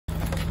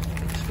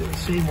They're the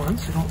same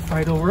ones, so don't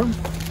fight over them.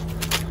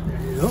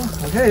 There you go.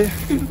 Okay.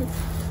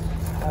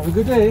 Have a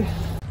good day.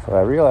 So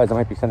I realized I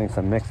might be sending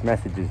some mixed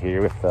messages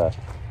here with the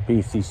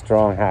BC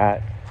Strong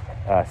hat,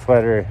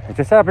 sweater. It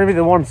just happened to be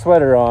the warm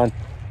sweater on,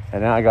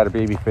 and now I got a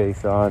baby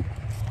face on.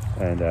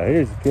 And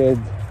here's the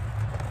kids.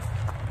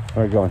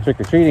 We're going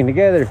trick-or-treating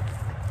together.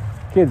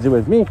 Kids are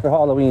with me for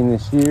Halloween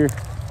this year.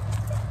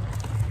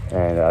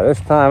 And this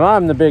time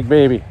I'm the big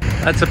baby.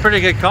 That's a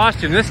pretty good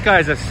costume. This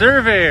guy's a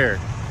surveyor.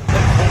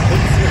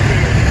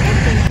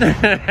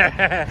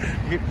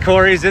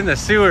 Corey's in the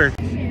sewer.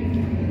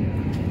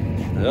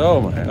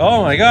 Oh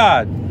my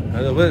God.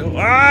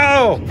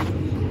 Wow.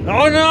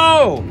 Oh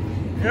no.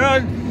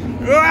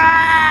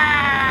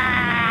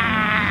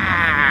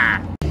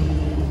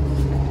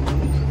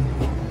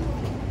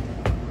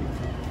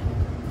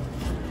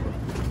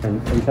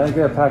 And you trying to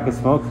get a pack of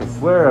smokes? I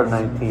swear I'm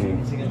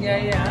 19.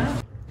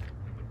 Yeah.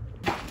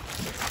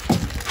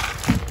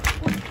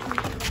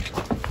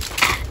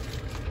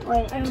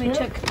 Wait, I only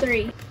took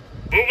 3.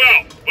 Move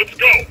out! Let's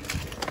go!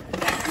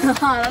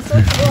 That's so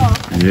cool.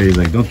 Yeah, he's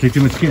like, don't take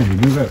too much candy,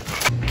 move out.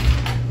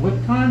 What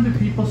time do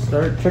people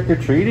start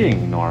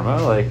trick-or-treating,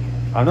 Norma? Like,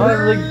 I'm not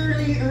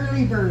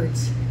Early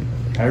birds.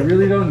 I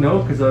really don't know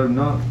because I'm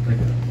not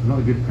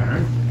a good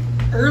parent.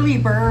 Early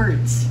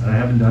birds. I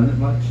haven't done it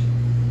much.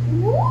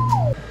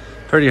 Woo!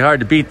 Pretty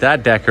hard to beat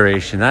that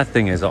decoration. That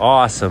thing is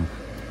awesome.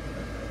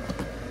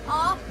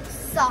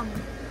 Awesome.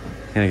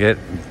 Gonna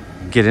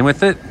get in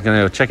with it?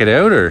 Gonna go check it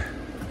out or?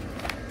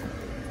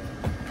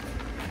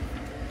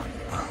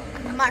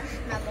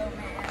 Marshmallow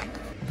Man.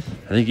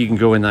 I think you can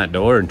go in that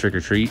door and trick or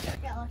treat.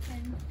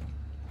 Skeleton.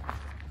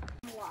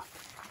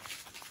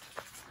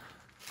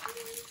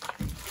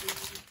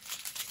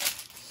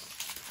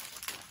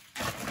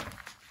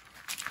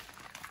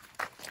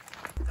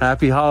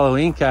 Happy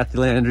Halloween, Kathy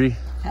Landry.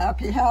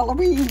 Happy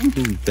Halloween.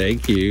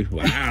 Thank you.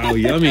 Wow,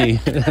 yummy.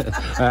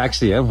 I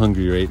actually am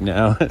hungry right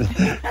now.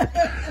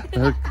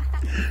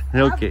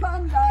 Okay. Have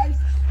fun, guys.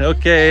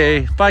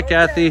 Okay. Bye,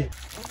 Kathy.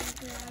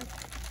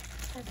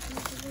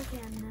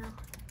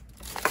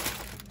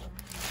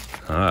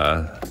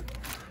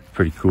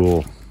 Pretty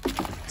cool.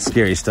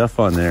 Scary stuff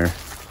on there.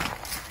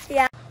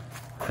 Yeah.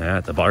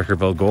 At the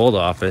Barkerville Gold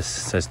office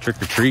says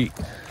trick or treat.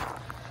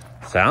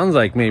 Sounds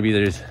like maybe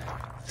there's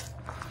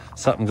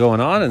something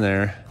going on in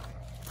there.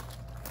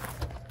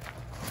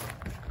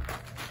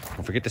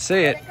 Don't forget to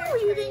say it. Are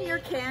you eating your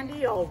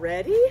candy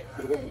already?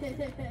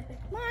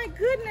 My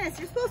goodness,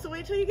 you're supposed to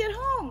wait till you get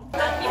home.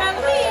 Happy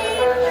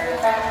Halloween!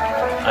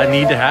 I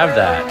need to have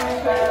that.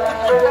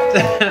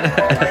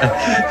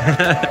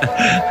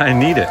 I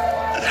need it.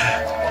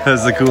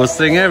 That's the coolest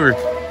thing ever.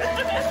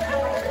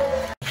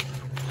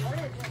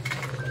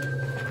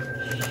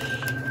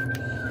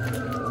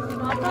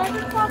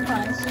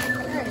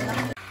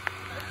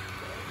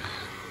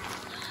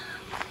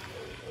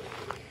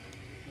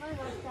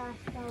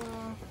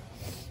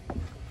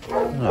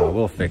 Oh,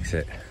 we'll fix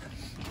it.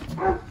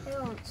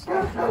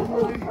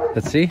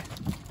 Let's see.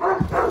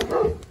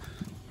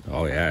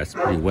 Oh yeah, it's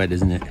pretty wet,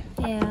 isn't it?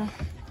 Yeah.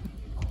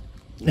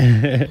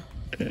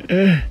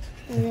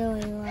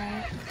 Really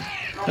wet.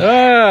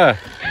 Ah!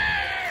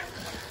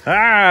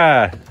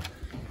 Ah!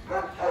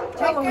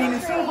 Halloween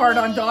is so hard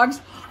on dogs.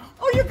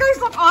 Oh, you guys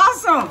look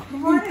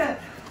awesome. Look at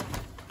it.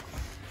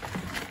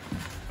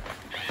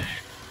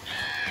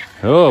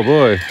 Oh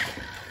boy.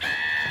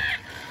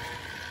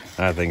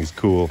 That thing's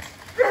cool.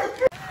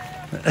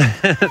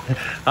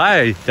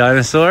 Hi,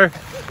 dinosaur.